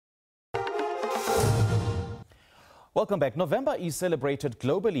Welcome back. November is celebrated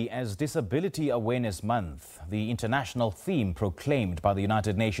globally as Disability Awareness Month. The international theme proclaimed by the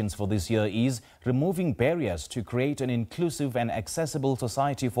United Nations for this year is removing barriers to create an inclusive and accessible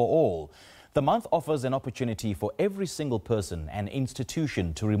society for all. The month offers an opportunity for every single person and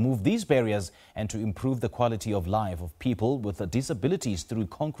institution to remove these barriers and to improve the quality of life of people with disabilities through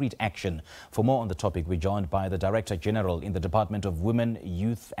concrete action. For more on the topic, we're joined by the Director General in the Department of Women,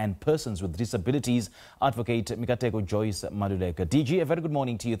 Youth and Persons with Disabilities, Adv Mikateko Joyce Maluleke. DG, a very good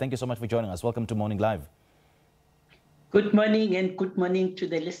morning to you. Thank you so much for joining us. Welcome to Morning Live. Good morning and good morning to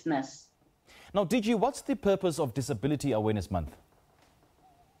the listeners. Now, DG, what's the purpose of Disability Awareness Month?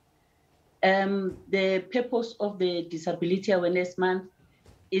 The purpose of the Disability Awareness Month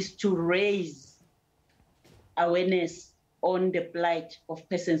is to raise awareness on the plight of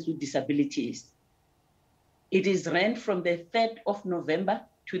persons with disabilities. It is run from the 3rd of November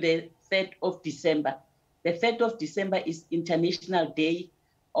to the 3rd of December. The 3rd of December is International Day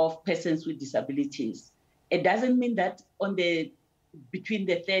of Persons with Disabilities. It doesn't mean that between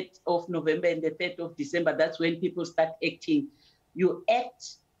the 3rd of November and the 3rd of December, that's when people start acting. You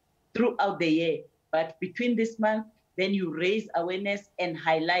act throughout the year, but between this month, then you raise awareness and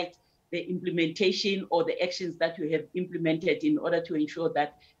highlight the implementation or the actions that you have implemented in order to ensure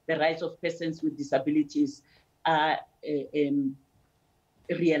that the rights of persons with disabilities are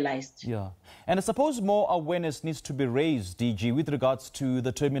realized. Yeah, and I suppose more awareness needs to be raised, DG, with regards to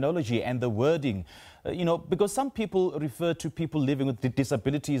the terminology and the wording, because some people refer to people living with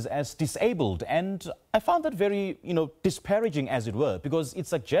disabilities as disabled, and I found that very, disparaging, as it were, because it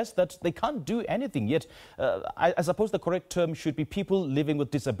suggests that they can't do anything. Yet, I suppose the correct term should be people living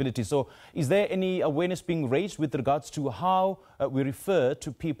with disabilities. So, is there any awareness being raised with regards to how we refer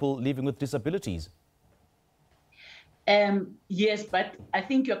to people living with disabilities? Yes, but I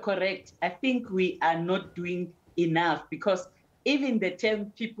think you're correct. I think we are not doing enough because even the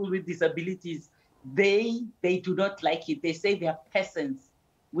term people with disabilities, they do not like it. They say they are persons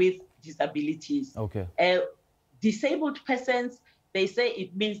with disabilities. Okay. Disabled persons, they say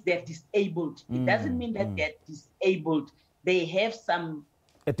it means they're disabled. It doesn't mean that they're disabled. They have some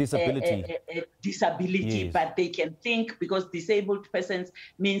disability. Disability, yes. But they can think, because disabled persons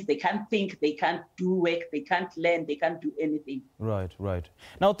means they can't think, they can't do work, they can't learn, they can't do anything. Right, right.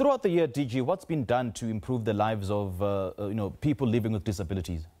 Now, throughout the year, DG, what's been done to improve the lives of people living with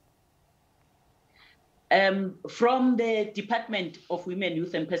disabilities? From the Department of Women,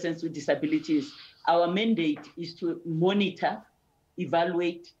 Youth and Persons with Disabilities, our mandate is to monitor,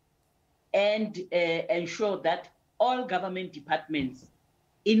 evaluate, and ensure that all government departments,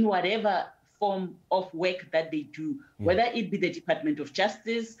 in whatever form of work that they do, whether it be the Department of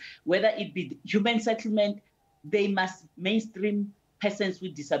Justice, whether it be human settlement, they must mainstream persons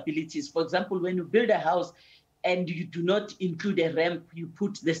with disabilities. For example, when you build a house and you do not include a ramp, you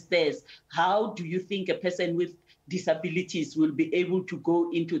put the stairs. How do you think a person with disabilities will be able to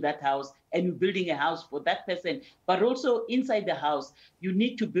go into that house? And you're building a house for that person. But also inside the house, you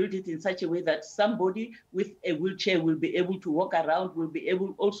need to build it in such a way that somebody with a wheelchair will be able to walk around, will be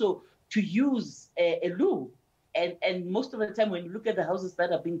able also to use a loo. And most of the time, when you look at the houses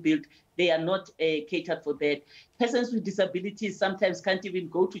that are being built, they are not catered for that. Persons with disabilities sometimes can't even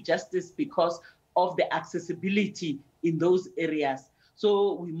go to justice because of the accessibility in those areas.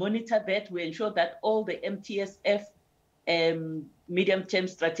 So we monitor that. We ensure that all the MTSF medium-term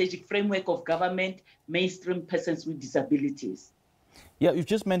strategic framework of government mainstream persons with disabilities. Yeah, you've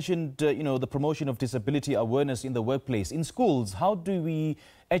just mentioned, the promotion of disability awareness in the workplace. In schools, how do we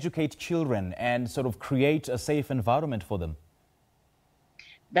educate children and sort of create a safe environment for them?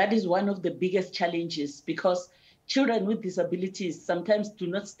 That is one of the biggest challenges, because children with disabilities sometimes do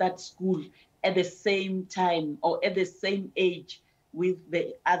not start school at the same time or at the same age with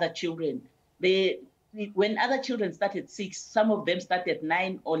the other children. When other children start at 6, some of them start at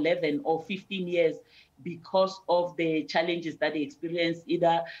 9 or 11 or 15 years because of the challenges that they experience,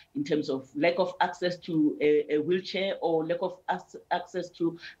 either in terms of lack of access to a wheelchair or lack of access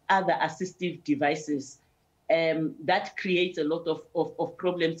to other assistive devices. That creates a lot of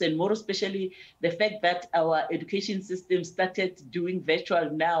problems, and more especially the fact that our education system started doing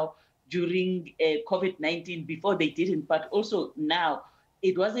virtual now during COVID-19. Before they didn't, but also now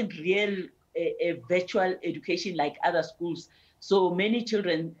it wasn't real a virtual education like other schools. So many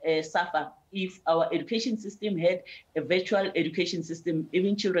children suffer. If our education system had a virtual education system,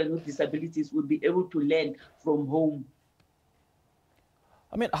 even children with disabilities would be able to learn from home.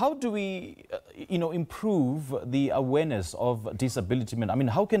 I mean, how do we, improve the awareness of Disability Month? I mean,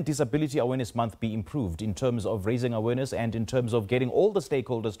 how can Disability Awareness Month be improved in terms of raising awareness and in terms of getting all the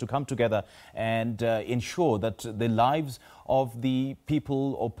stakeholders to come together and ensure that the lives of the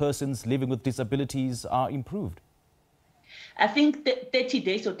people or persons living with disabilities are improved? I think 30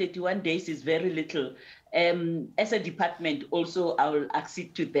 days or 31 days is very little. As a department, also, I will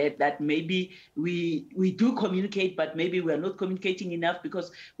accede to that maybe we do communicate, but maybe we are not communicating enough,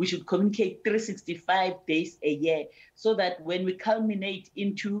 because we should communicate 365 days a year, so that when we culminate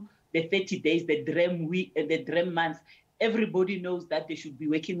into the 30 days, the DREM month, everybody knows that they should be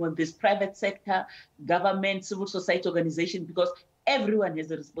working on this: private sector, government, civil society organization, because everyone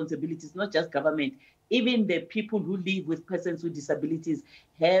has a responsibility. It's not just government. Even the people who live with persons with disabilities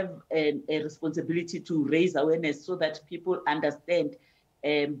have a responsibility to raise awareness, so that people understand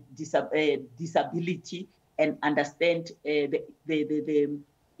disability and understand the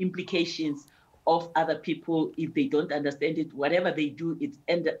implications of other people. If they don't understand it, whatever they do, it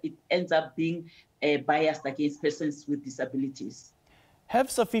ends up being biased against persons with disabilities. Have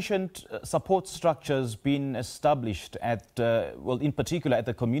sufficient support structures been established at, in particular at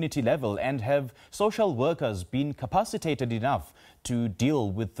the community level, and have social workers been capacitated enough to deal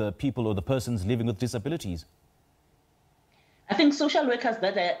with the people or the persons living with disabilities? I think social workers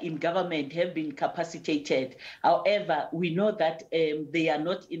that are in government have been capacitated. However, we know that they are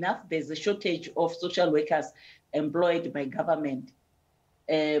not enough. There's a shortage of social workers employed by government.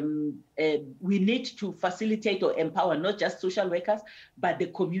 We need to facilitate or empower not just social workers, but the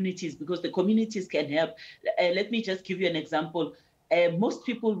communities, because the communities can help. Let me just give you an example. Most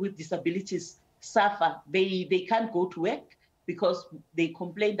people with disabilities suffer. They can't go to work because they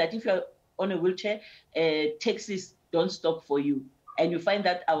complain that if you're on a wheelchair, taxis don't stop for you. And you find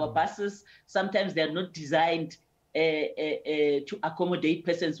that our buses, sometimes they're not designed to accommodate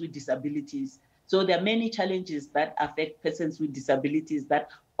persons with disabilities. So there are many challenges that affect persons with disabilities that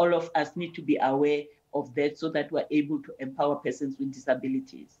all of us need to be aware of that, so that we're able to empower persons with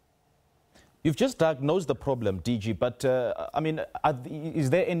disabilities. You've just diagnosed the problem, DG, but is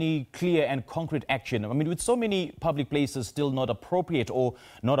there any clear and concrete action? I mean, with so many public places still not appropriate or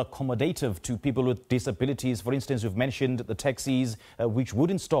not accommodative to people with disabilities, for instance, you've mentioned the taxis, which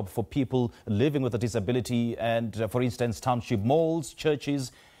wouldn't stop for people living with a disability, and for instance, township malls,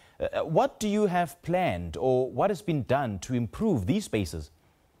 churches. What do you have planned, or what has been done to improve these spaces?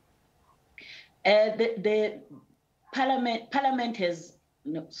 The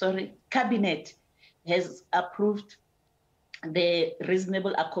Cabinet has approved the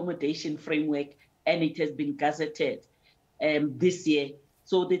reasonable accommodation framework, and it has been gazetted this year.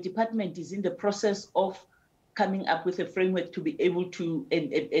 So the department is in the process of coming up with a framework to be able to,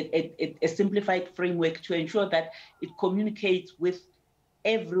 a simplified framework to ensure that it communicates with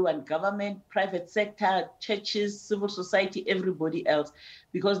everyone: government, private sector, churches, civil society, everybody else,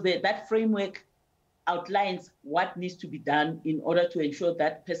 because that framework outlines what needs to be done in order to ensure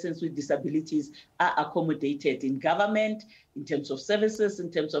that persons with disabilities are accommodated in government, in terms of services,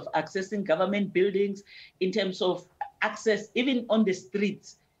 in terms of accessing government buildings, in terms of access, even on the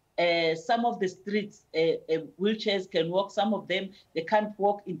streets. Some of the streets, wheelchairs can walk, some of them, they can't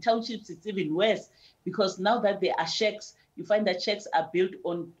walk. In townships, it's even worse, because now that there are shacks, you find that shacks are built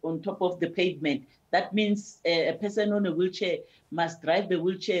on top of the pavement. That means a person on a wheelchair must drive the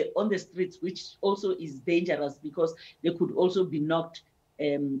wheelchair on the streets, which also is dangerous, because they could also be knocked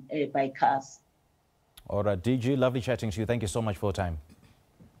by cars. All right, DG, lovely chatting to you. Thank you so much for your time.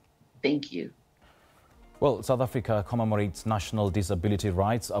 Thank you. Well, South Africa commemorates National Disability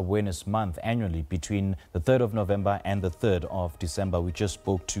Rights Awareness Month annually between the 3rd of November and the 3rd of December. We just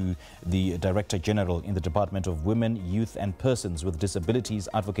spoke to the Director General in the Department of Women, Youth and Persons with Disabilities,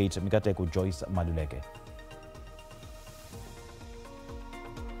 Adv Mikateko Joyce Maluleke.